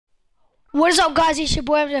What is up, guys? It's your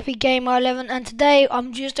boy MJP Gamer 11, and today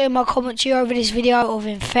I'm just doing my commentary over this video of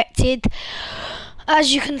Infected.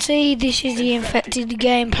 As you can see, this is the Infected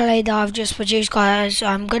gameplay that I've just produced, guys.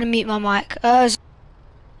 I'm gonna mute my mic.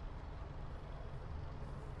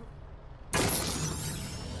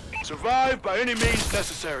 Survive by any means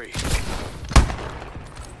necessary.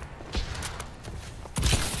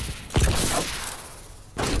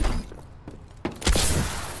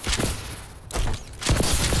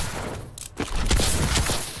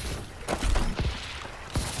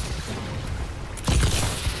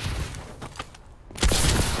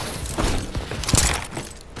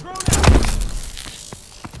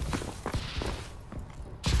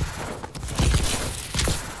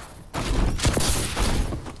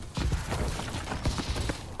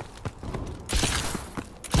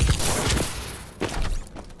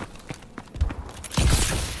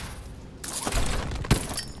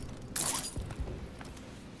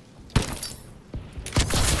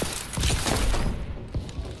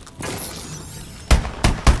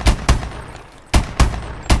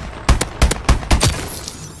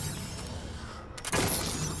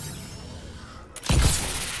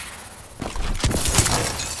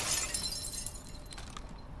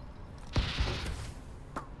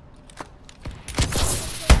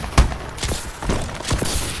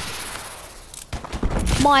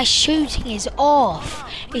 My shooting is off.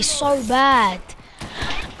 It's so bad.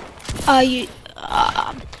 Oh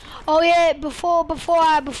yeah, before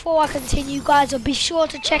I continue, guys, be sure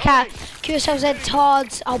to check out QSLZ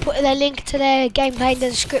Tards. I'll put their link to their gameplay in the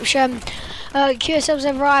description.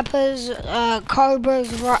 QSLZ Vipers,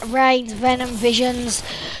 Cobras, Rains, Venom, Visions,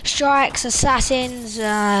 Strikes, Assassins.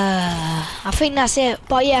 I think that's it.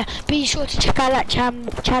 But yeah, be sure to check out that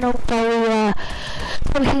channel.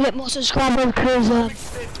 So we can get more subscribers because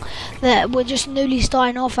we're just newly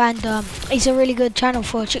starting off, and it's a really good channel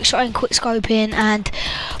for trick shotting, quick scoping, and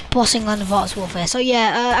bossing on Advanced Warfare. So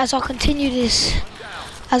yeah, as I continue this,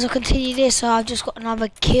 I've just got another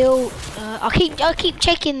kill. I keep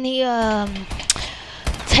checking the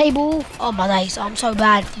table. Oh my days, I'm so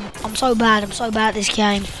bad at this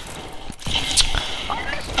game.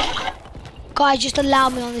 Guys, just allow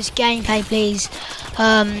me on this gameplay, please.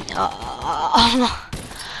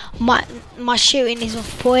 My shooting is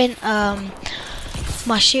off point.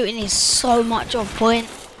 My shooting is so much off point.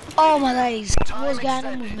 Oh my days, what's going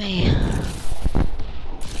on with me?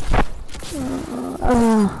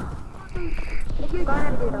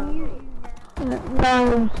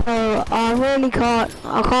 No, so I really can't.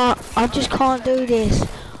 I just can't do this.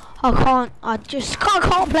 I can't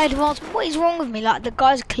play Advanced. What is wrong with me? Like, the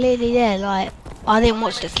guy's clearly there. Like, I didn't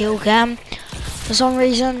watch the kill cam for some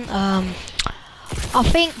reason. I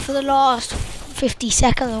think for the last 50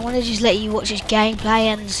 seconds I want to just let you watch this gameplay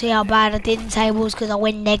and see how bad I did in tables, because I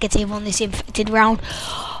went negative on this Infected round.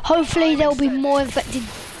 Hopefully there will be more Infected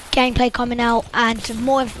gameplay coming out, and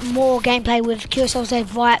more gameplay with QSLZ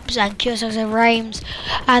Vipes and QSLZ Rames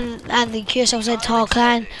and the QSLZ Tar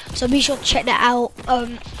Clan. So be sure to check that out.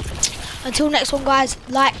 Until next one, guys,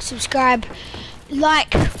 like, subscribe,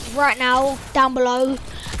 like right now down below.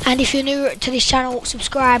 And if you're new to this channel,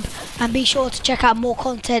 subscribe, and be sure to check out more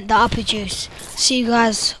content that I produce. See you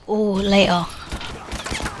guys all later.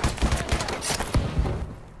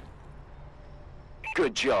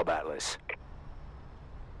 Good job, Atlas.